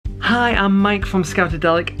Hi, I'm Mike from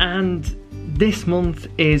Scoutadelic, and this month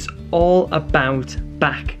is all about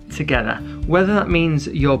back together. Whether that means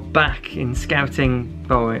you're back in scouting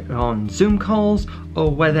or on Zoom calls, or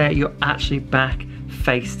whether you're actually back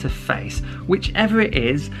face to face. Whichever it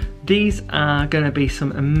is, these are going to be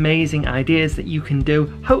some amazing ideas that you can do,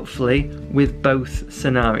 hopefully, with both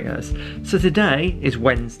scenarios. So today is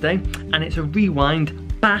Wednesday, and it's a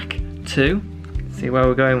rewind back to, see where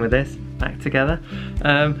we're going with this, back together,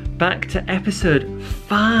 back to episode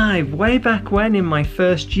 5, way back when in my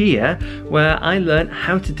first year, where I learned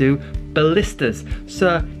how to do ballistas.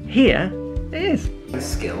 So here it is.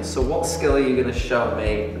 Skill. So what skill are you going to show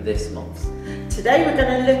me this month? Today we're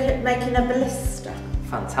going to look at making a ballista.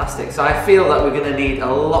 Fantastic. So I feel that we're going to need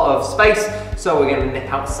a lot of space, so we're going to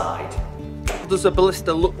nip outside. What does a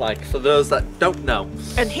ballista look like for those that don't know?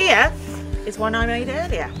 And here is one I made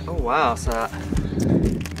earlier. Oh wow, so that...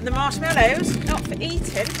 And the marshmallows, not for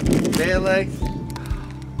eating. Really? Let's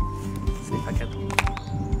see if I can.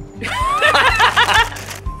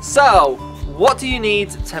 So, what do you need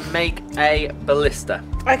to make a ballista?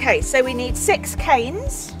 Okay, so we need 6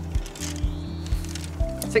 canes.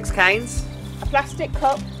 6 canes. A plastic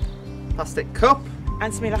cup. Plastic cup.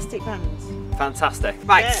 And some elastic bands. Fantastic.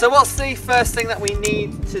 Right, yeah. So what's the first thing that we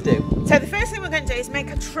need to do? So the first thing we're going to do is make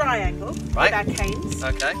a triangle with our canes.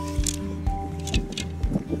 Okay.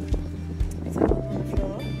 Is that one on the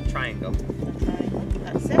floor? Triangle. Triangle,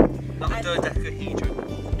 that's it. Not a dodecahedron.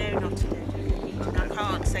 No, not a dodecahedron. I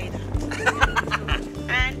can't say that.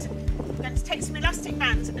 And we're going to take some elastic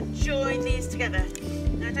bands and join these together.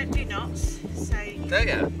 Now don't do knots. So Do you?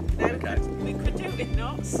 No, Okay. we could do it with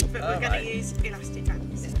knots, but we're going to use elastic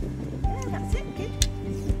bands. Yeah, that's it, good.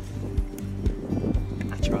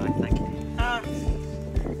 I tried, thank you.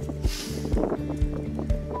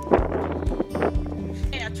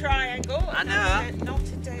 Yeah, a triangle. I know. Not a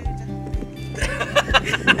doda.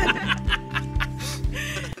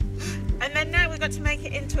 And then now we've got to make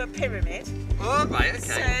it into a pyramid. Oh, right,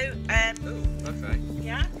 okay. So, okay.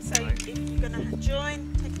 yeah, so Right. if you're going to join,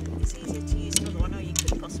 it's easier to use another one, or you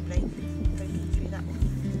could possibly go through that one.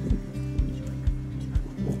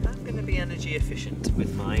 I'm going to be energy efficient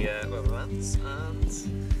with my rubber bands, and...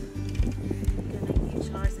 You're going to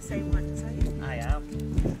utilise the same ones, are you? I am.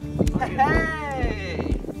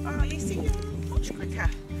 Hey! Oh, you see, you're much quicker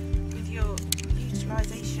with your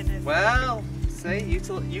utilisation of... Well, see,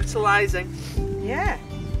 utilising. Yeah.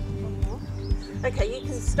 Okay, you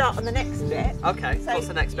can start on the next bit. Okay, So what's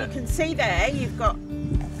the next bit? You can see there you've got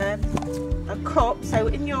a cup. So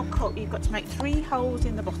in your cup you've got to make 3 holes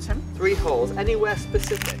in the bottom. 3 holes, anywhere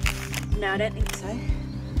specific? No, I don't think so.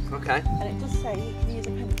 Okay. And it does say you can use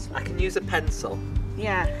a pencil. I can use a pencil.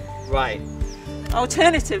 Yeah. Right.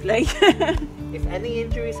 Alternatively. If any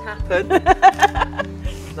injuries happen,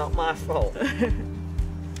 it's not my fault.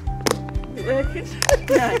 Working?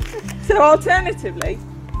 No. So alternatively,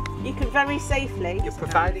 you can very safely... You're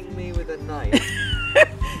providing me with a knife.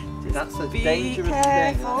 That's a dangerous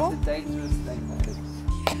careful. thing. That's a dangerous thing.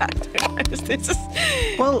 I don't know. This is...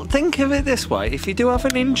 Well, think of it this way, if you do have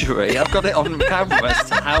an injury, I've got it on camera as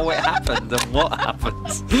to how it happened and what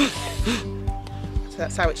happened. So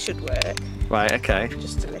that's how it should work. Right, okay.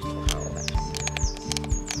 Just a little hole there.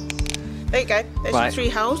 There you go. There's Right. your 3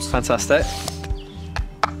 holes. Fantastic.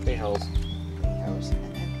 3 3 holes. holes.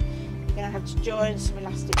 And then you're going to have to join some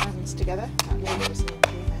elastic bands together. That way there was an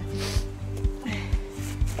injury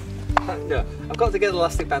there. No, I've got to get the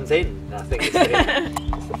elastic bands in. I think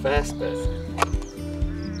it's the first bit.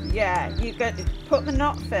 Yeah, you got to put the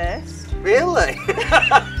knot first. Really?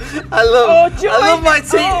 I love my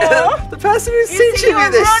teacher. The person who's teaching me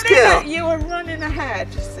this skill. You were running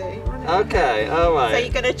ahead, you see. Okay, alright. So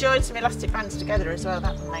you're going to join some elastic bands together as well.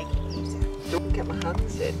 That will make it easier. Don't get my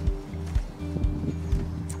hands in.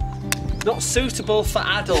 Not suitable for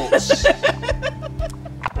adults.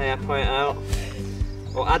 May I point out?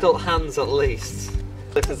 Or adult hands at least.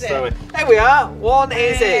 Is it? There we are. 1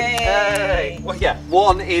 is in. Hey. Hey. Well, yeah,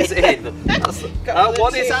 1 is in. That's, Got the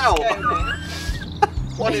 1 is tubes out. going there.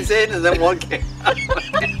 1 is in and then 1 came out.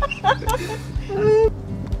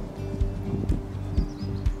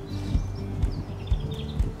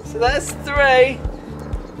 So there's 3.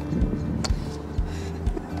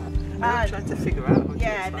 I'm trying to figure out. How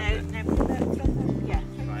Yeah, to no, yeah.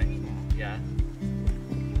 Right. Yeah.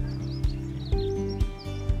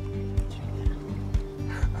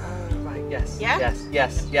 Right. Yes. Yeah?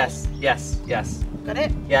 Yes. Got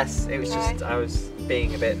it? Yes. It was Okay. just I was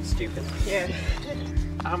being a bit stupid. Yeah.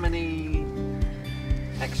 How many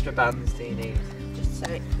extra bands do you need? Just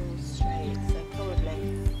so it pulls straight, so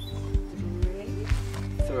probably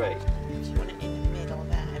 3. 3. You want it in the middle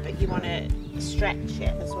there, but you want to stretch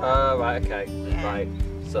it as well. Oh, right, okay. Yeah. Right,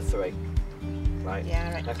 so 3. Right. Yeah,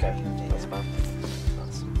 I reckon Okay, 3 will do that's that.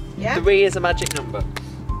 fine. Yeah? 3 is a magic number.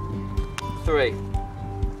 3.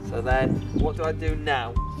 So then, what do I do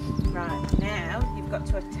now? Right, now you've got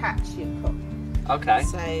to attach your cup. Okay.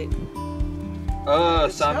 So, Oh, so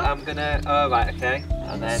Stop. I'm gonna. Oh, right, okay.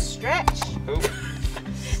 And then. stretch, Oop,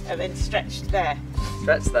 and then stretch there.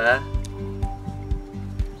 stretch there.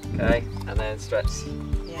 Okay, and then stretch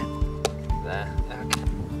Yeah. there. Okay.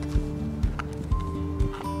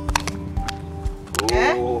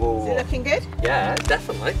 Yeah? Ooh. Is it looking good? Yeah,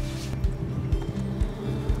 definitely.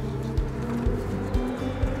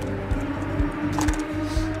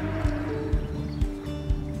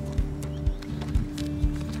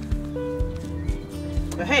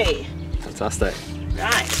 Hey. Fantastic.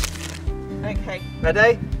 Right. Okay.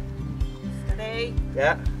 Ready? Steady.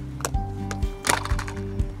 Yeah.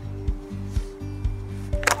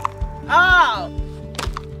 Oh!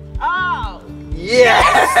 Oh!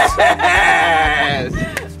 Yes!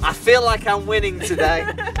 I feel like I'm winning today.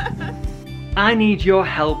 I need your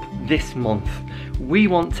help this month. We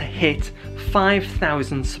want to hit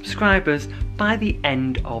 5,000 subscribers by the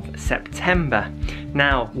end of September.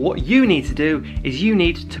 Now, what you need to do is you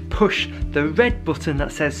need to push the red button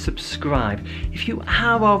that says subscribe. If you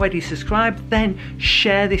have already subscribed, then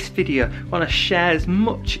share this video. We want to share as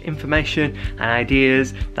much information and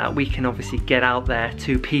ideas that we can obviously get out there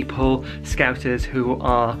to people, scouters who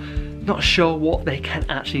are not sure what they can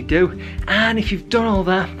actually do. And if you've done all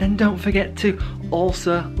that, then don't forget to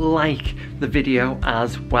also like the video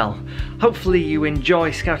as well. Hopefully you enjoy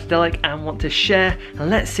Scoutadelic and want to share, and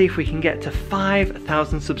let's see if we can get to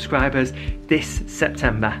 5,000 subscribers this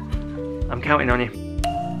September. I'm counting on you.